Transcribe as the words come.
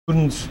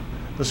students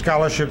the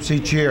scholarships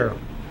each year.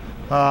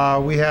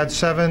 We had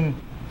 7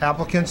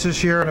 applicants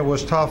this year, and it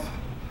was tough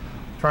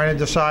trying to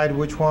decide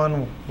which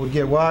one would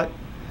get what.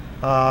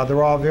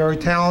 They're all very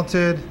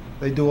talented.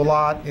 They do a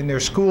lot in their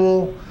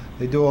school.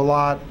 They do a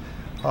lot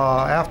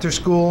after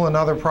school and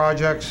other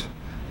projects,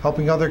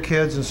 helping other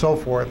kids and so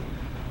forth.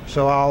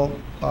 So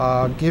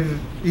I'll give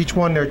each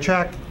one their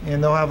check,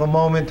 and they'll have a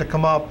moment to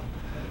come up,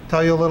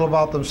 tell you a little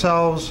about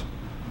themselves,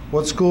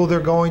 what school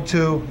they're going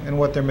to, and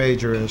what their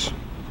major is.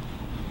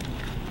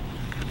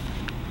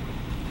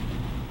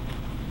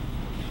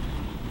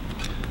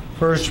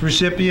 First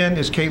recipient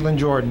is Kaitlin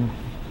Jordan.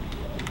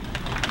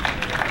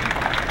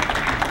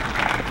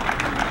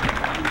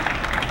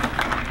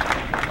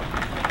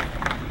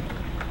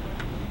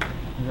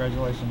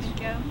 Congratulations.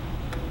 Thank you.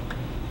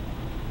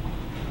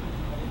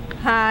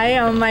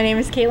 Hi, my name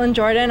is Kaitlin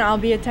Jordan. I'll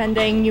be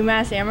attending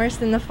UMass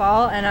Amherst in the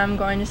fall, and I'm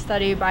going to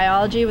study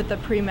biology with the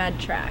pre-med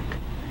track.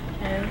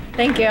 And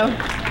thank you.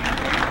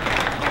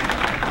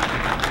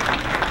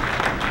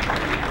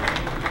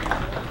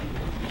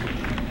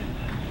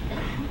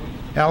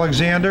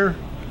 Alexander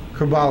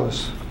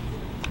Kurbalis.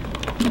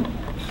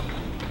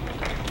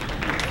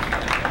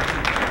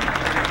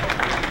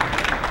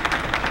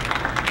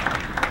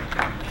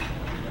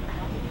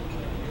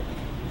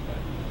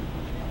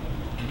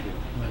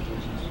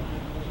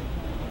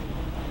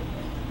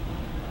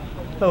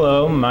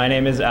 Hello, my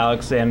name is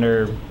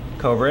Alexander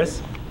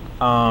Kobris.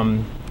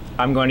 I'm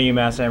going to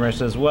UMass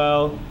Amherst as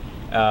well,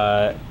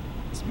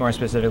 more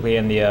specifically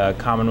in the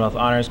Commonwealth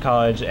Honors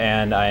College,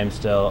 and I am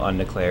still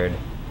undeclared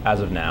as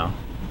of now.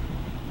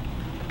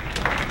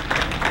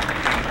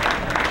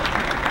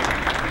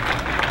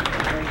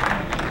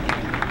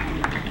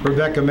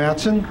 Rebecca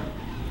Matson.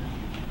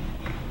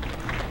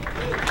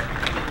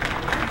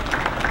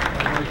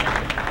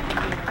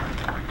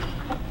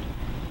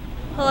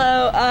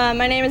 Hello,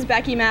 my name is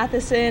Becky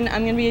Matheson.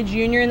 I'm going to be a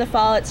junior in the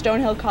fall at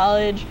Stonehill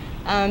College.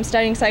 I'm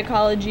studying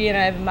psychology and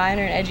I have a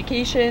minor in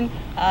education.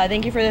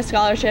 Thank you for the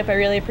scholarship. I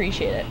really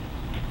appreciate it.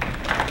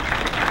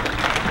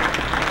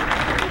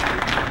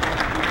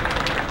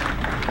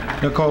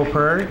 Nicole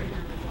Prairie.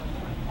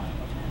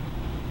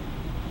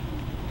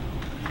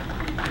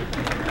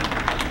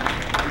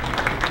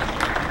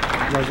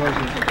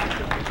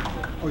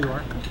 Oh, you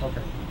are?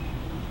 Okay.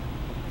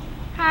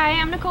 Hi,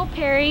 I'm Nicole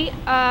Perry.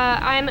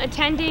 I'm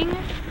attending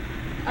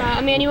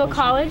Emmanuel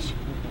College.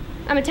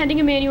 I'm attending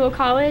Emmanuel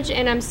College,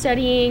 and I'm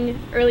studying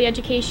early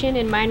education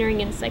and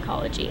minoring in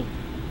psychology.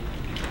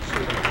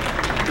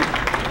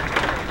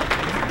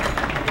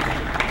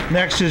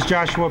 Next is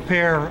Joshua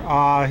Pear.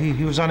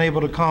 He was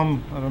unable to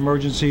come, an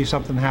emergency,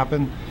 something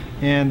happened,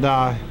 and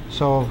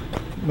so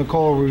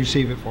Nicole will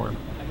receive it for him.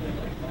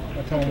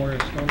 I'll tell him where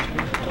it's going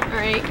to. All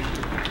right.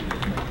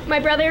 My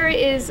brother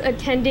is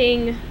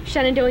attending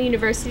Shenandoah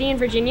University in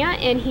Virginia,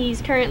 and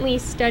he's currently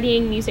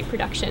studying music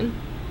production.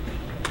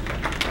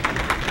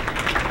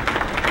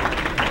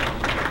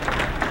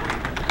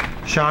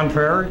 Sean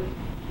Ferry.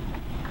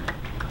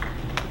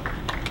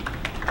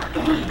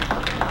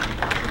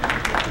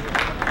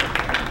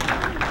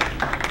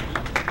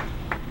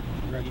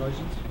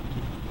 Congratulations.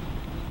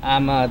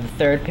 I'm the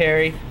third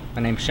Perry.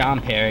 My name's Sean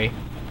Perry.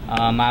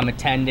 I'm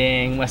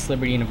attending West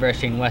Liberty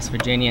University in West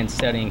Virginia and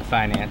studying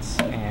finance,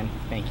 and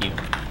thank you.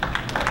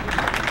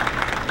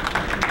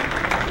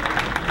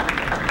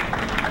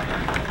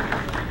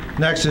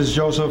 Next is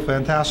Joseph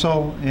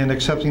Fantasso, and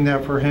accepting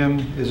that for him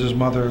is his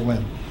mother,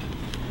 Lynn.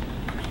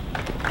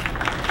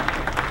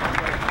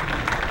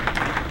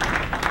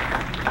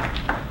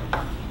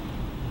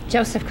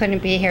 Joseph couldn't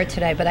be here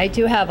today, but I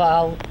do have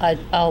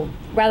a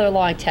rather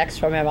long text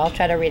from him. I'll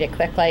try to read it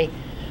quickly.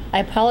 I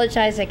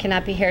apologize I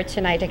cannot be here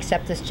tonight to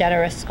accept this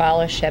generous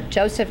scholarship.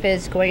 Joseph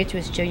is going into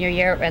his junior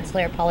year at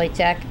Rensselaer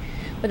Polytech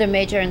with a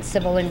major in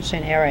civil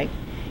engineering.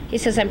 He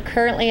says, I'm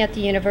currently at the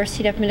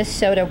University of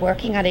Minnesota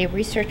working on a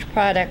research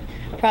project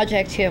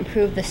to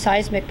improve the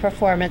seismic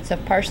performance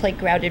of partially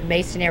grounded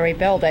masonry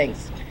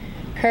buildings.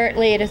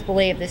 Currently, it is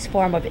believed this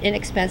form of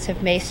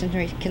inexpensive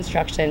masonry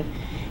construction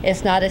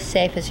is not as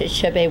safe as it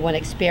should be when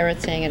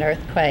experiencing an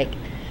earthquake.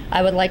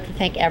 I would like to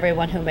thank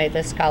everyone who made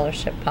this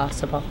scholarship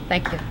possible.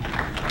 Thank you.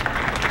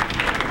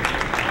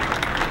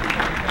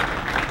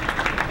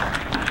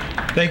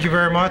 Thank you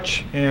very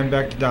much, and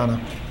back to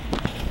Donna.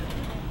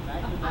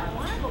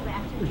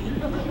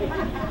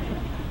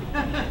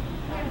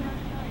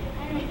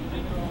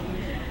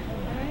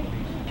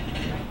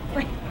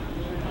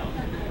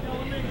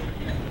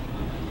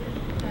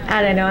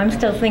 I don't know, I'm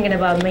still thinking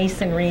about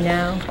masonry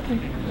now.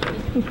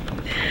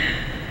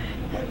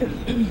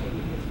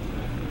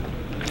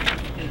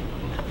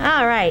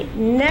 All right,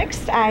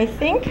 next I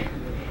think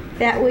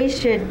that we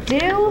should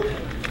do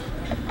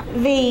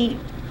the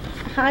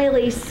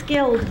highly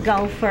skilled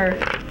golfer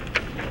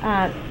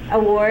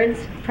awards,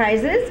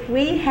 prizes.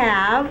 We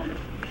have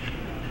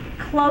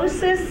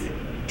closest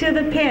to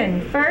the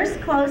pin. First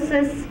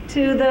closest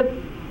to the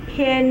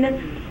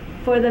pin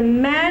for the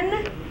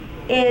men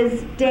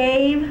is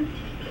Dave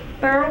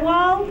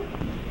Burwald.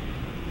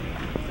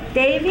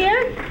 Dave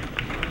here?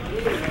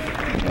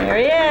 There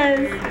he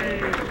is.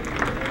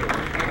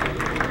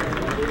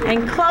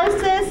 And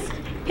closest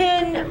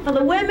pin for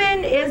the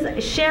women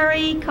is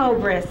Sherry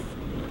Cobras.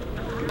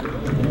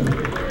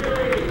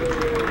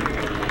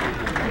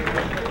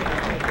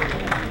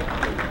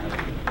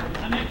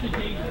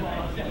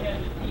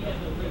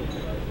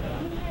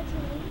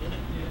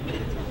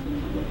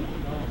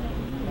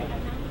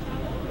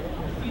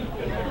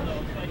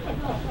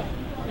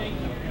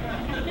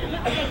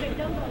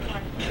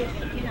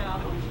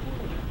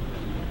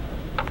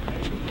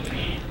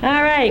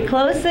 All right,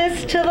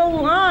 closest to the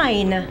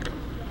line.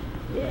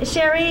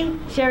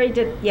 Sherry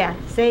did, yeah,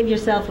 save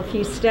yourself a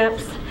few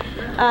steps.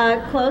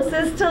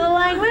 Closest to the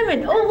line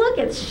women. Oh, look,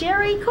 it's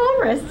Sherry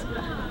Cobras.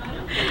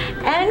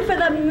 And for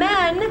the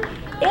men,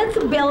 it's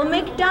Bill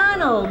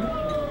McDonald.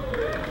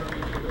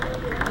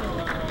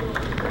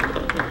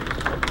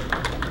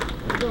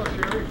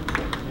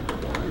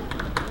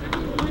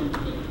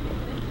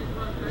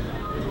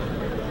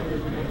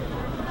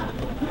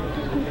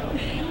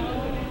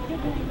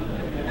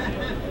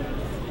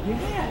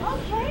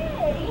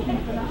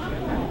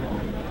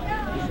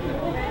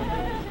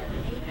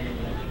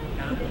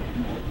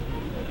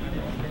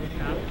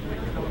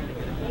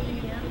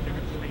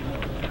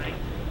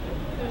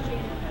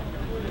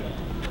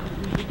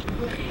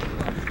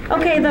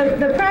 Okay,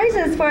 the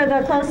prizes for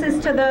the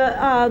closest to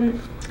the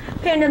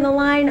pin in the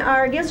line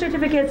are gift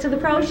certificates to the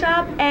Pro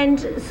Shop, and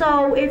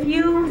so if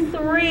you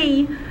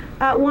three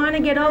want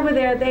to get over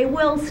there, they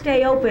will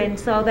stay open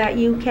so that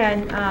you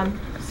can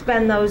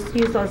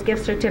use those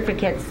gift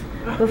certificates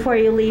before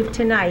you leave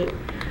tonight.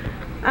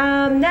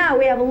 Now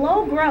we have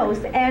low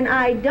gross, and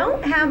I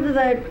don't have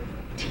the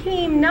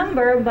team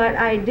number, but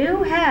I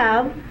do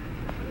have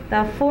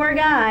the 4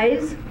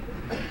 guys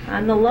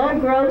on the low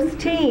gross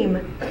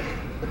team.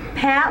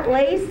 Pat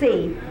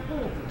Lacey,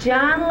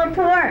 John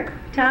Laporte,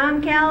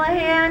 Tom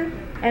Callahan,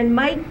 and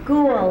Mike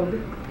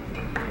Gould.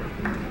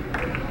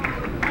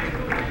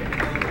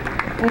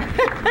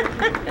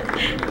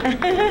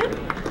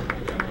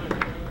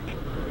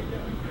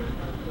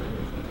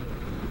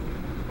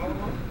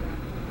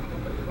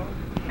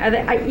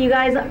 You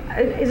guys,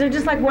 is there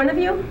just like one of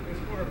you?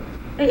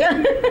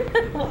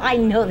 Well, I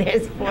know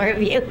there's 4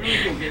 of you.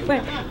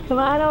 But come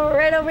on over,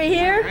 right over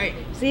here. Right.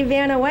 See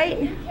Vanna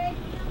White?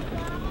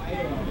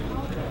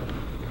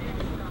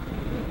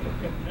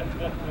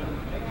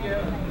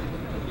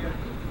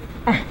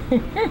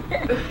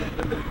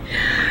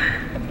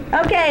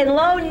 Okay,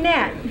 low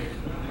net.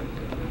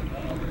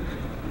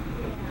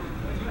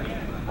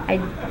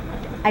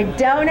 I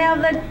don't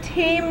have the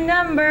team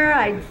number.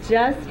 I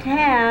just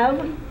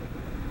have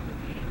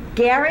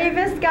Gary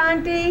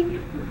Visconti,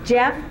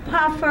 Jeff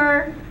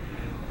Puffer,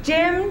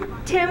 Jim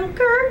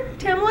Timler,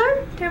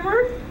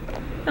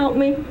 help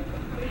me,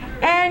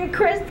 and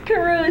Chris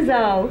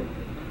Caruso.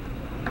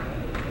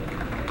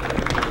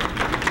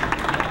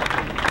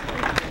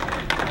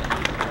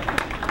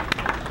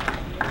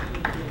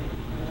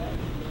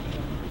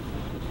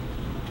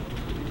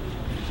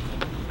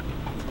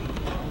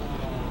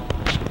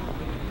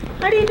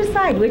 How do you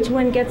decide which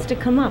one gets to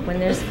come up when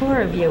there's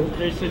 4 of you?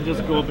 They should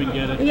just go up and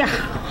get it. Yeah.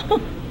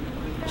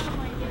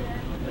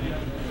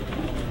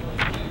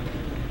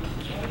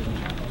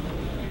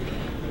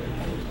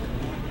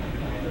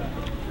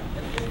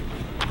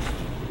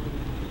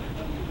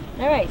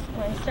 All right,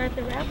 want to start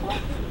the raffle?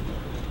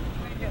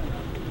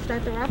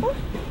 Start the raffle?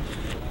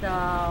 The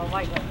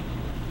white one.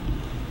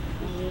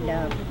 Need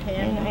a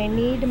pen. And I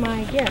need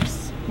my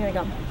gifts. Here we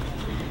go.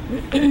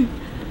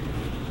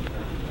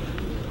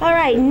 All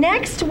right,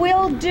 next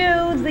we'll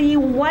do the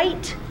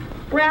white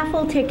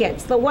raffle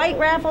tickets. The white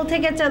raffle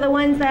tickets are the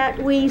ones that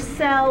we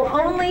sell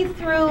only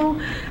through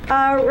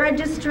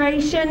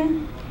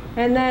registration,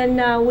 and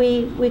then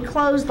we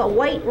close the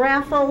white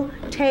raffle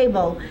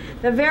table.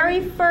 The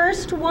very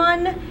first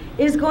one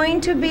is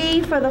going to be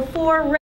for the 4